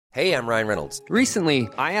Hey, I'm Ryan Reynolds. Recently,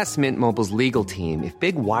 I asked Mint Mobile's legal team if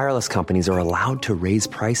big wireless companies are allowed to raise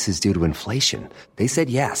prices due to inflation. They said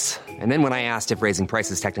yes. And then when I asked if raising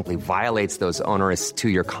prices technically violates those onerous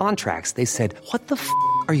two-year contracts, they said, "What the f***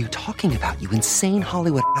 are you talking about, you insane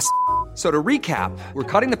Hollywood ass?" So to recap, we're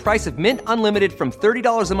cutting the price of Mint Unlimited from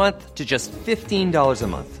 $30 a month to just $15 a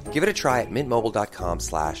month. Give it a try at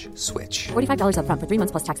mintmobile.com/switch. $45 up front for 3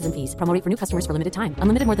 months plus taxes and fees. Promo rate for new customers for limited time.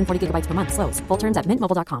 Unlimited more than 40 gigabytes per month. Slows full terms at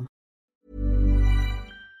mintmobile.com.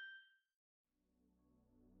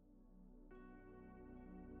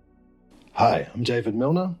 Hi, I'm David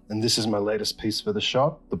Milner, and this is my latest piece for The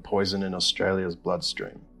Shot, The Poison in Australia's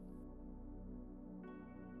Bloodstream.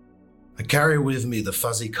 I carry with me the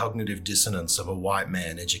fuzzy cognitive dissonance of a white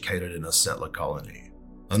man educated in a settler colony.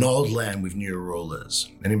 An old land with new rulers,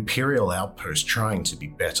 an imperial outpost trying to be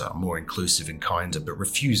better, more inclusive and kinder, but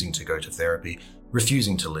refusing to go to therapy,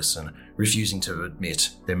 refusing to listen, refusing to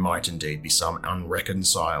admit there might indeed be some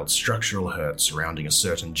unreconciled structural hurt surrounding a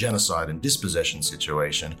certain genocide and dispossession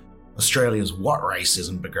situation. Australia's What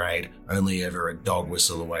Racism Brigade, only ever a dog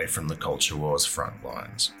whistle away from the culture war's front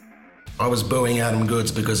lines. I was booing Adam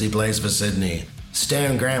Goodes because he plays for Sydney.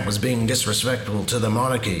 Stan Grant was being disrespectful to the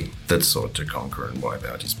monarchy that sought to conquer and wipe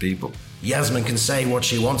out his people. Yasmin can say what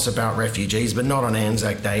she wants about refugees, but not on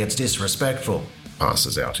Anzac Day, it's disrespectful.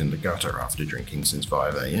 Passes out in the gutter after drinking since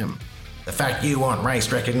 5 a.m. The fact you want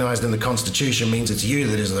race recognised in the Constitution means it's you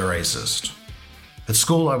that is the racist. At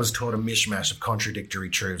school, I was taught a mishmash of contradictory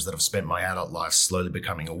truths that I've spent my adult life slowly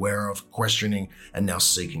becoming aware of, questioning, and now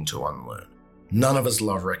seeking to unlearn. None of us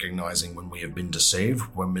love recognising when we have been deceived,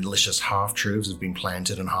 when malicious half-truths have been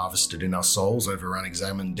planted and harvested in our souls over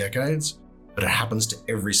unexamined decades, but it happens to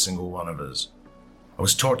every single one of us. I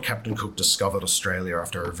was taught Captain Cook discovered Australia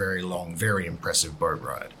after a very long, very impressive boat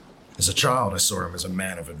ride. As a child, I saw him as a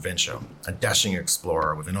man of adventure, a dashing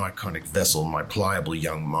explorer with an iconic vessel my pliable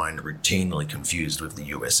young mind routinely confused with the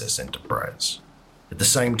USS Enterprise. At the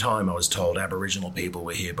same time, I was told Aboriginal people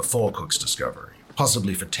were here before Cook's discovery,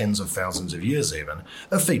 possibly for tens of thousands of years even,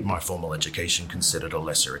 a feat my formal education considered a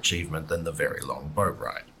lesser achievement than the very long boat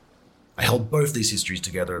ride. I held both these histories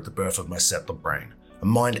together at the birth of my settler brain, a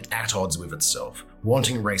mind at odds with itself,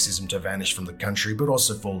 wanting racism to vanish from the country, but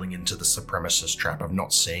also falling into the supremacist trap of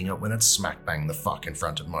not seeing it when it's smack bang the fuck in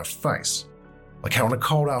front of my face. Like how on a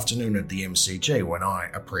cold afternoon at the MCG, when I,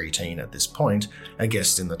 a preteen at this point, a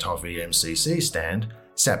guest in the toffee MCC stand,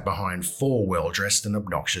 sat behind 4 well-dressed and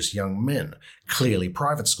obnoxious young men, clearly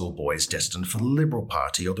private school boys destined for the Liberal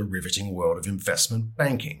Party or the riveting world of investment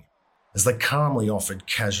banking, as they calmly offered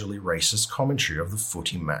casually racist commentary of the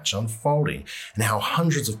footy match unfolding, and how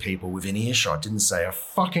hundreds of people within earshot didn't say a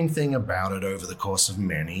fucking thing about it over the course of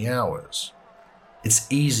many hours. It's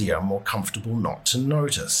easier, more comfortable not to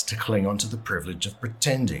notice, to cling onto the privilege of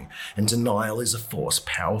pretending, and denial is a force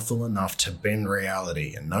powerful enough to bend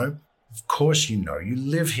reality, and no, of course you know you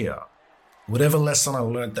live here. Whatever lesson I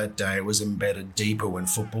learnt that day was embedded deeper when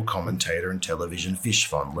football commentator and television fish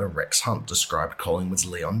fondler Rex Hunt described Collingwood's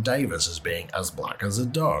Leon Davis as being as black as a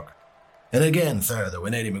dog. And again, further,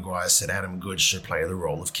 when Eddie Maguire said Adam Goodes should play the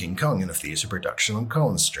role of King Kong in a theatre production on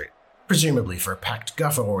Collins Street, presumably for a packed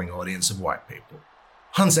guffawing audience of white people.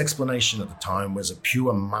 Hunt's explanation at the time was a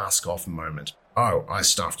pure mask-off moment. Oh, I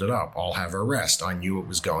stuffed it up, I'll have a rest, I knew it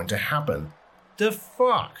was going to happen. The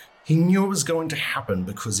fuck? He knew it was going to happen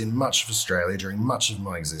because in much of Australia during much of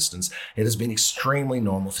my existence, it has been extremely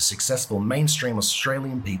normal for successful mainstream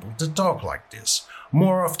Australian people to talk like this,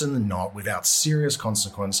 more often than not without serious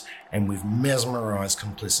consequence and with mesmerised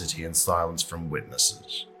complicity and silence from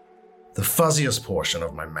witnesses. The fuzziest portion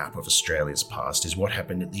of my map of Australia's past is what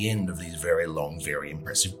happened at the end of these very long, very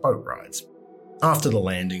impressive boat rides. After the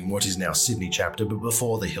landing in what is now Sydney chapter, but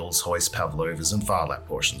before the hills, hoist, pavlovas and farlap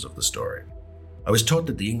portions of the story. I was taught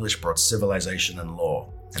that the English brought civilization and law,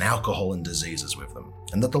 and alcohol and diseases with them,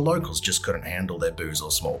 and that the locals just couldn't handle their booze or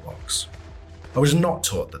smallpox. I was not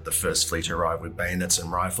taught that the First Fleet arrived with bayonets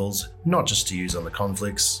and rifles, not just to use on the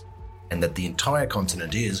conflicts, and that the entire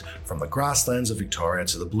continent is, from the grasslands of Victoria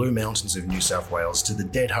to the Blue Mountains of New South Wales to the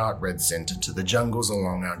Dead Heart Red Centre to the jungles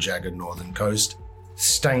along our jagged northern coast,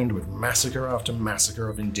 stained with massacre after massacre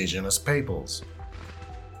of Indigenous peoples.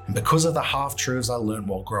 And because of the half-truths I learned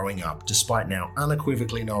while growing up, despite now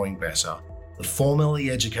unequivocally knowing better, the formally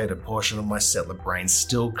educated portion of my settler brain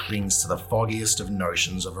still clings to the foggiest of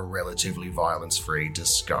notions of a relatively violence-free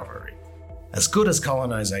discovery. As good as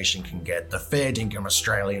colonisation can get, the fair dinkum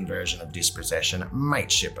Australian version of dispossession,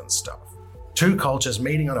 mateship and stuff. Two cultures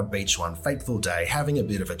meeting on a beach one fateful day, having a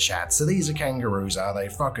bit of a chat. So these are kangaroos, are they?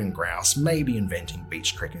 Fucking grouse. Maybe inventing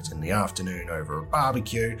beach cricket in the afternoon over a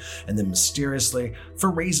barbecue, and then mysteriously,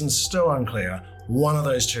 for reasons still unclear, one of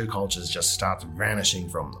those two cultures just starts vanishing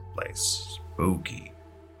from the place. Spooky.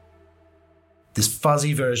 This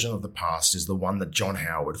fuzzy version of the past is the one that John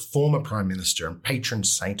Howard, former Prime Minister and patron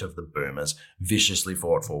saint of the boomers, viciously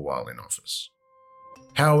fought for while in office.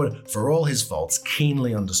 Howard, for all his faults,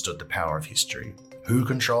 keenly understood the power of history. Who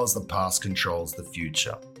controls the past controls the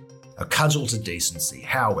future. A cudgel to decency,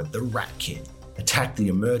 Howard, the Rat King, attacked the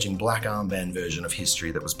emerging black armband version of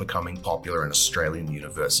history that was becoming popular in Australian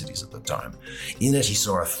universities at the time. In it, he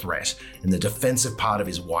saw a threat, and the defensive part of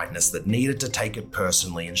his whiteness that needed to take it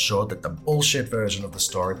personally ensured that the bullshit version of the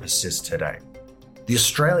story persists today. The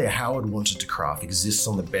Australia Howard wanted to craft exists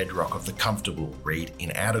on the bedrock of the comfortable, read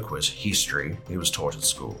inadequate, history he was taught at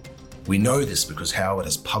school. We know this because Howard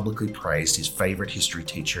has publicly praised his favourite history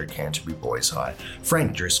teacher at Canterbury Boys High,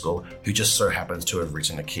 Frank Driscoll, who just so happens to have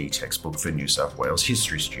written a key textbook for New South Wales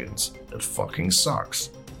history students. That fucking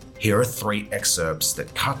sucks. Here are 3 excerpts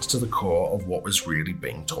that cut to the core of what was really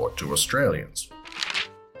being taught to Australians.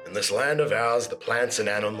 In this land of ours, the plants and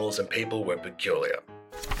animals and people were peculiar.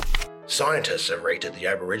 Scientists have rated the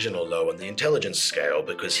Aboriginal low on the intelligence scale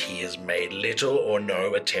because he has made little or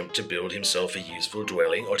no attempt to build himself a useful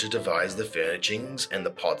dwelling or to devise the furnishings and the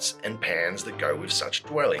pots and pans that go with such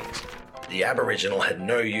dwellings. The Aboriginal had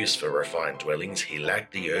no use for refined dwellings, he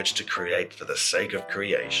lacked the urge to create for the sake of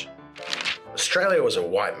creation. Australia was a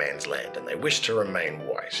white man's land and they wished to remain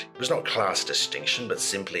white. It was not class distinction but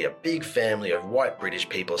simply a big family of white British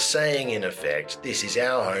people saying in effect, this is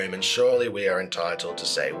our home and surely we are entitled to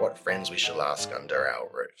say what friends we shall ask under our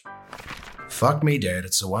roof. Fuck me dead,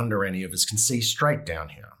 it's a wonder any of us can see straight down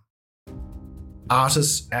here.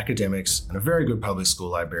 Artists, academics and a very good public school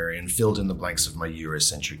librarian filled in the blanks of my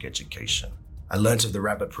Eurocentric education. I learnt of the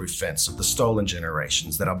rabbit-proof fence, of the stolen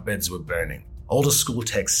generations, that our beds were burning. Older school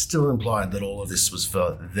texts still implied that all of this was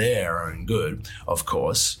for their own good. Of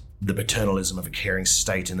course, the paternalism of a caring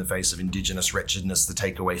state in the face of Indigenous wretchedness, the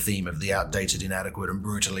takeaway theme of the outdated, inadequate and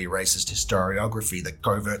brutally racist historiography that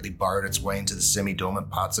covertly burrowed its way into the semi-dormant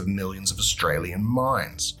parts of millions of Australian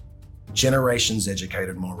minds. Generations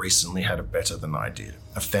educated more recently had it better than I did.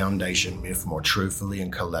 A foundation myth more truthfully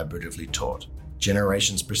and collaboratively taught.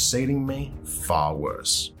 Generations preceding me, far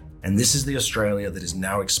worse. And this is the Australia that is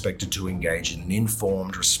now expected to engage in an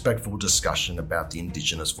informed, respectful discussion about the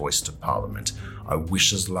Indigenous voice to Parliament. I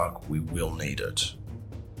wish us luck, we will need it.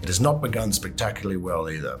 It has not begun spectacularly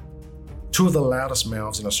well either. Two of the loudest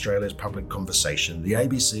mouths in Australia's public conversation, the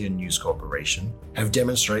ABC and News Corporation, have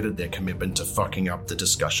demonstrated their commitment to fucking up the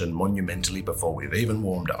discussion monumentally before we've even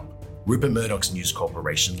warmed up. Rupert Murdoch's News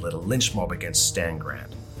Corporation led a lynch mob against Stan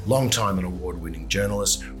Grant, long-time and award-winning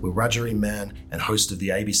journalist, Wiradjuri man, and host of the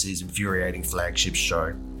ABC's infuriating flagship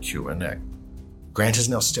show, Q&A. Grant has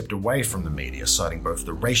now stepped away from the media, citing both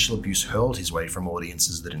the racial abuse hurled his way from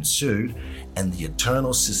audiences that ensued and the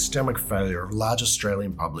eternal systemic failure of large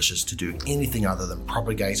Australian publishers to do anything other than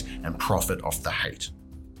propagate and profit off the hate.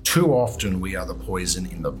 Too often we are the poison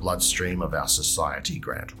in the bloodstream of our society,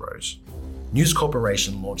 Grant wrote. News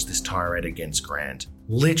Corporation launched this tirade against Grant,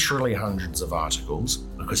 literally hundreds of articles,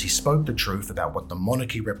 because he spoke the truth about what the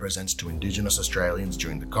monarchy represents to Indigenous Australians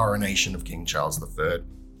during the coronation of King Charles III,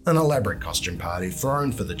 an elaborate costume party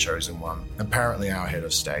thrown for the chosen one, apparently our head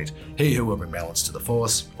of state, he who will bring balance to the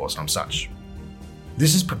force, or some such.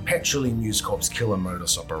 This is perpetually News Corp's killer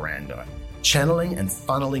modus operandi, channeling and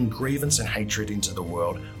funneling grievance and hatred into the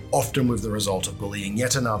world, often with the result of bullying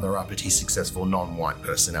yet another uppity successful non-white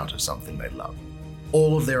person out of something they love.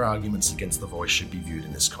 All of their arguments against The Voice should be viewed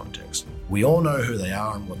in this context. We all know who they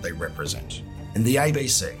are and what they represent. And the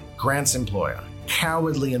ABC, Grant's employer,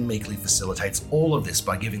 cowardly and meekly facilitates all of this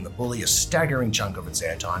by giving the bully a staggering chunk of its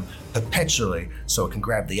airtime perpetually so it can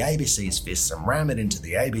grab the ABC's fists and ram it into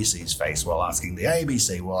the ABC's face while asking the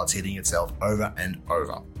ABC while it's hitting itself over and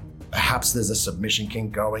over. Perhaps there's a submission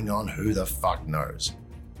kink going on, who the fuck knows.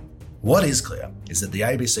 What is clear is that the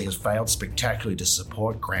ABC has failed spectacularly to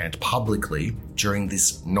support Grant publicly during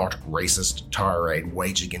this not racist tirade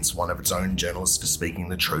waged against one of its own journalists for speaking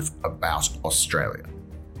the truth about Australia.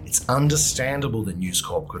 It's understandable that News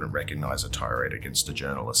Corp couldn't recognise a tirade against a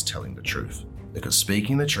journalist telling the truth, because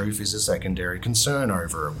speaking the truth is a secondary concern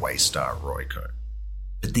over a Waystar Royco.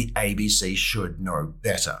 But the ABC should know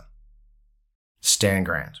better. Stan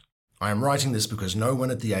Grant. I am writing this because no one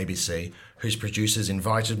at the ABC, whose producers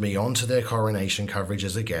invited me onto their coronation coverage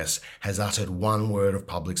as a guest, has uttered one word of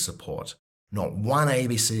public support. Not one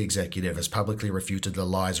ABC executive has publicly refuted the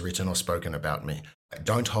lies written or spoken about me. I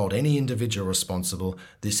don't hold any individual responsible.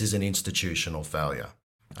 This is an institutional failure.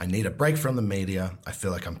 I need a break from the media. I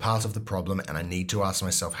feel like I'm part of the problem, and I need to ask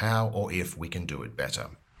myself how or if we can do it better.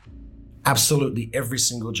 Absolutely every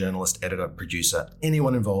single journalist, editor, producer,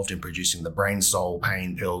 anyone involved in producing the brain, soul,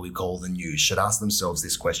 pain pill we call the news should ask themselves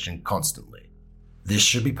this question constantly. This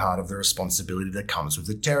should be part of the responsibility that comes with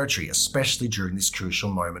the territory, especially during this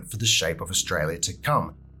crucial moment for the shape of Australia to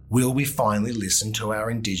come. Will we finally listen to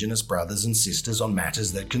our Indigenous brothers and sisters on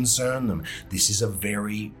matters that concern them? This is a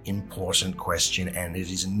very important question, and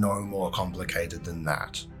it is no more complicated than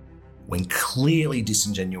that. When clearly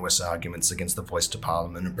disingenuous arguments against the voice to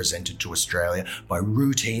Parliament are presented to Australia by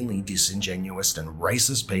routinely disingenuous and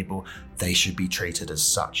racist people, they should be treated as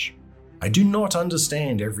such. I do not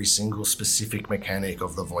understand every single specific mechanic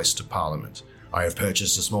of the voice to Parliament. I have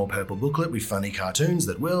purchased a small purple booklet with funny cartoons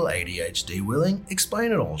that will, ADHD willing,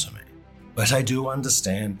 explain it all to me. But I do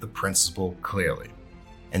understand the principle clearly.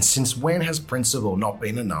 And since when has principle not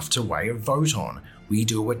been enough to weigh a vote on? We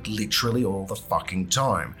do it literally all the fucking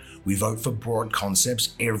time. We vote for broad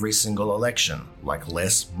concepts every single election, like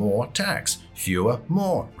less, more tax, fewer,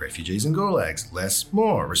 more, refugees and gulags, less,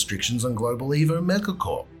 more, restrictions on global Evo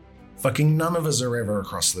megacorp. Fucking none of us are ever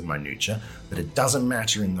across the minutiae, but it doesn't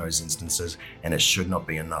matter in those instances, and it should not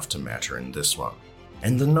be enough to matter in this one.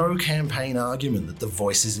 And the no campaign argument that the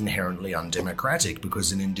voice is inherently undemocratic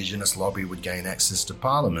because an Indigenous lobby would gain access to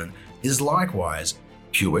Parliament is likewise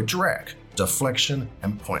pure dreck, deflection,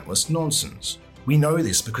 and pointless nonsense. We know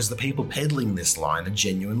this because the people peddling this line are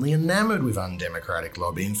genuinely enamoured with undemocratic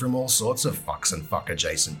lobbying from all sorts of fucks and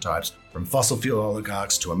fuck-adjacent types, from fossil fuel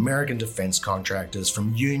oligarchs to American defence contractors,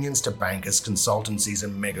 from unions to bankers, consultancies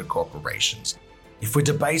and mega corporations. If we're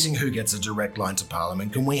debating who gets a direct line to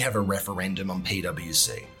Parliament, can we have a referendum on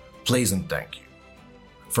PwC? Please and thank you.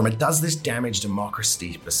 From a does this damage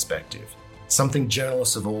democracy perspective, something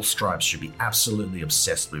journalists of all stripes should be absolutely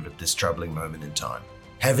obsessed with at this troubling moment in time.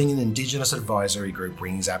 Having an Indigenous advisory group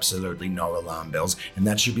rings absolutely no alarm bells, and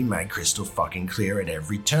that should be made crystal fucking clear at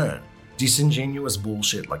every turn. Disingenuous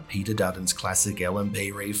bullshit like Peter Dutton's classic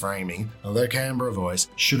LNP reframing of the Canberra voice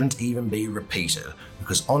shouldn't even be repeated,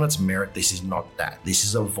 because on its merit this is not that. This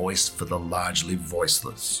is a voice for the largely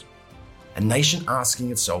voiceless. A nation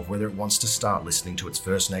asking itself whether it wants to start listening to its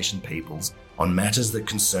First Nation peoples on matters that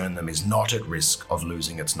concern them is not at risk of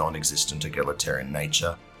losing its non-existent egalitarian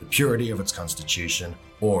nature, the purity of its constitution,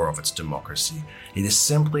 or of its democracy. It is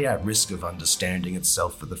simply at risk of understanding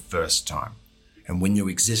itself for the first time. And when you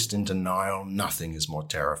exist in denial, nothing is more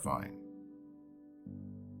terrifying.